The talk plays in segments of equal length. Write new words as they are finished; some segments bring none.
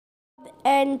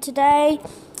and today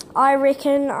I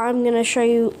reckon I'm going to show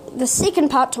you the second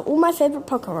part to all my favourite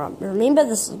Pokemon. Remember,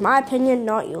 this is my opinion,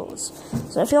 not yours.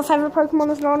 So if your favourite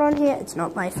Pokemon is not on here, it's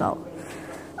not my fault.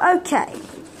 Okay,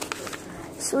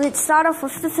 so let's start off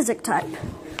with the physic type.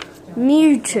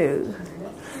 Mewtwo.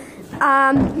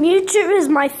 Mewtwo is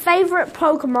my favourite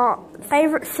Pokemon,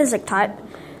 favourite physic type,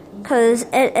 because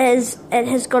it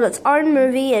has got its own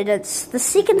movie, and it's the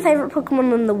second favourite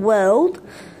Pokemon in the world.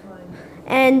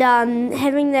 And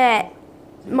having that,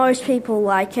 most people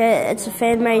like it. It's a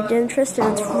fan-made interest,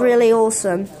 and it's really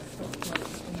awesome.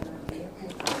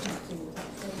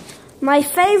 My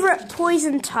favourite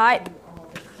poison type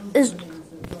is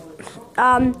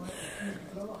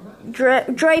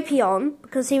Drapion,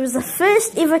 because he was the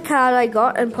first ever card I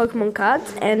got in Pokemon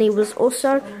cards, and he was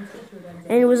also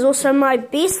my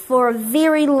best for a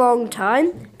very long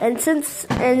time, and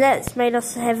that's made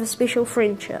us have a special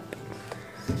friendship.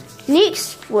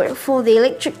 Next, for the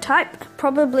electric type,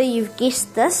 probably you've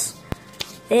guessed this,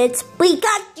 it's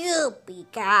Pikachu!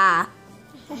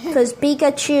 Because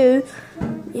Pikachu,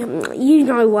 you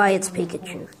know why it's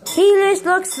Pikachu. He just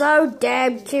looks so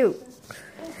damn cute.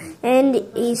 And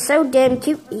he's so damn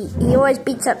cute, he always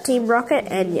beats up Team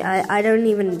Rocket, and I don't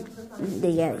even,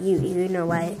 yeah, you know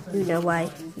why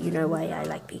I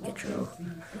like Pikachu.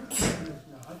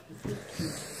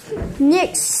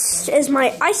 Next is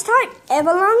my ice type,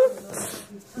 Avalon.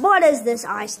 What is this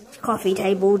ice coffee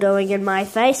table doing in my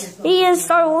face? He is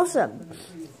so awesome.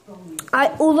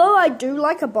 Although I do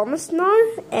like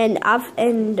Abomasnow, and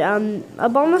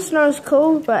Abomasnow is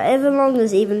cool, but Avalon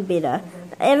is even better.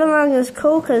 Avalon is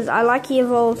cool because I like he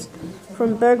evolves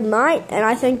from Bergmite, and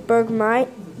I think Bergmite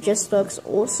just looks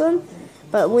awesome.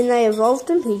 But when they evolved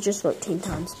him, he just looked 10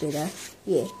 times better.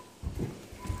 Yeah.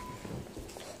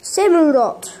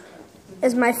 Samurott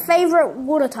is my favourite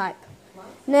water type.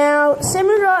 Now,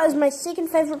 Samurott is my second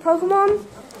favourite Pokemon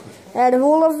out of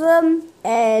all of them,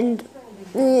 and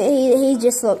he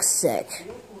just looks sick.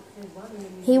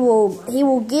 He will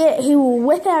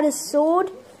whip out his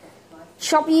sword,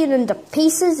 chop you into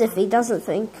pieces if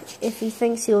he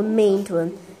thinks you're mean to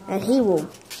him, and he will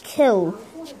kill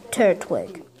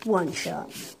Turtwig one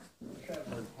shot.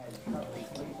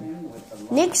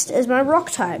 Next is my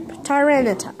rock type,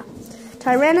 Tyranitar.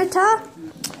 Tyranitar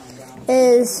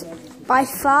is by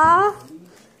far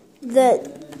the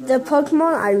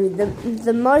Pokemon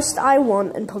the most I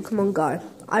want in Pokemon Go.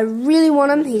 I really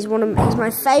want him. He's my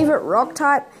favorite rock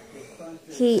type.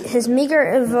 His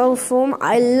Mega Evolved form,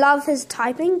 I love his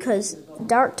typing because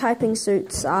dark typing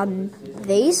suits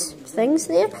these things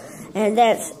there,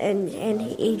 and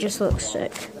he just looks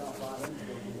sick.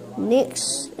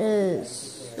 Next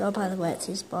is, oh, by the way, it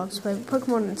says Bob's favorite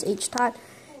Pokemon. It's each type.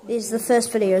 The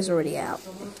first video is already out.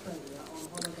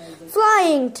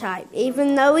 Flying type,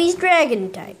 even though he's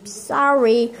dragon type.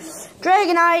 Sorry.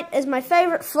 Dragonite is my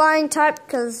favorite flying type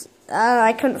because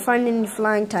I couldn't find any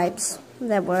flying types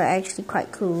that were actually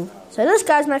quite cool. So this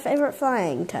guy's my favorite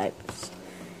flying type.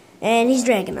 And he's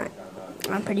Dragonite.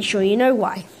 I'm pretty sure you know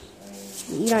why.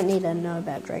 You don't need to know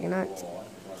about Dragonite.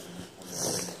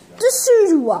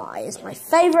 Decidueye is my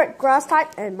favorite grass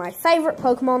type and my favorite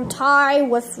Pokemon, tie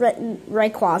with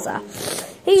Rayquaza.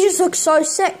 He just looks so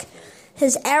sick.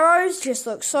 His arrows just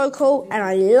look so cool, and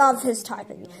I love his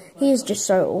typing. He is just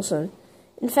so awesome.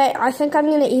 In fact, I think I'm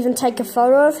going to even take a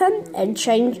photo of him and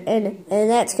change, and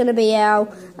that's going to be our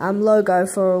logo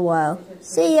for a while.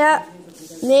 See ya.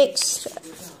 Next.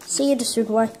 See ya,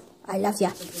 Decidueye. I love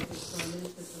ya.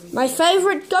 My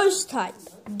favorite ghost type,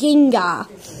 Gengar.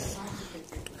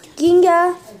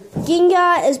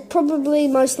 Gengar is probably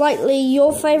most likely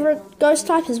your favorite ghost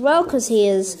type as well, because he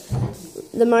is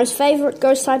the most favorite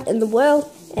ghost type in the world,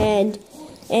 and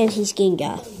he's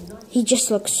Gengar. He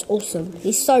just looks awesome.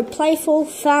 He's so playful,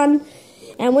 fun,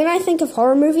 and when I think of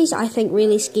horror movies, I think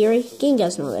really scary.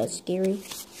 Gengar's not that scary.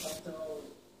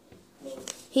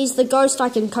 He's the ghost I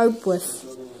can cope with.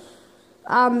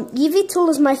 Yveltal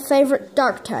is my favorite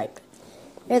dark type.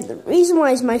 And the reason why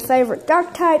he's my favorite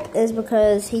dark type is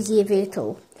because he's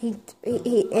Yveltal.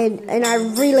 And I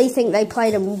really think they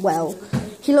played him well.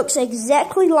 He looks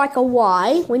exactly like a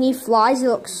Y. When he flies, he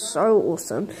looks so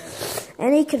awesome.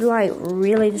 And he could, like,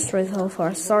 really destroy the whole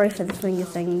forest. Sorry for the finger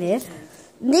thing there.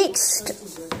 Next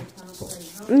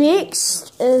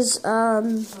is,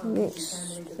 I've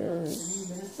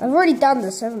already done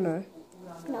this, haven't I?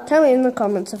 No. Tell me in the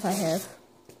comments if I have.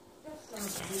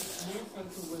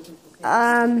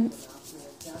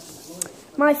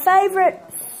 My favorite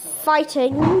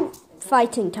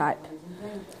fighting type.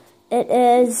 It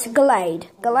is Glade.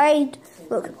 Glade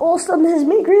looks awesome. His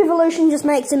Mega Evolution just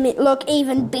makes him look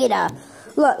even better.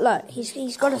 Look,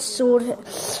 he's got a sword.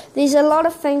 There's a lot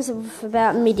of things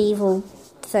about medieval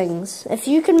things. If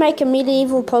you can make a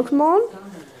medieval Pokemon,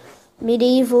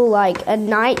 like a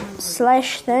knight /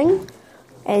 thing,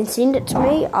 and send it to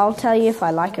me, I'll tell you if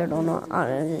I like it or not.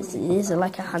 There's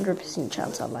like 100%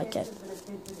 chance I'll like it.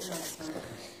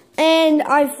 And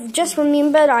I've just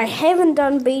remembered I haven't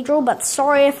done Beedrill, but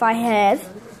sorry if I have.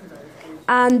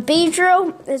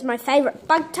 Beedrill is my favourite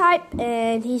bug type,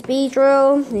 and he's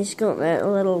Beedrill. He's got that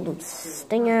little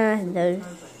stinger and those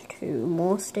 2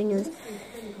 more stingers.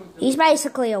 He's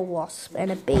basically a wasp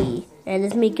and a bee, and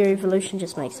his Mega Evolution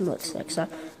just makes him look sick. So,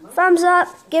 thumbs up,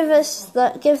 give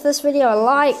this video a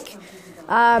like,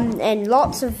 and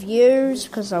lots of views,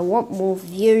 because I want more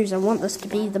views. I want this to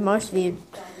be the most viewed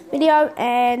video,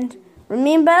 and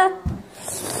remember,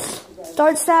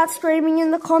 don't start screaming in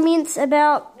the comments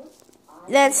about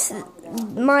that's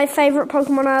my favourite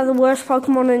Pokemon are the worst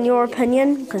Pokemon in your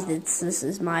opinion, because this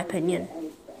is my opinion.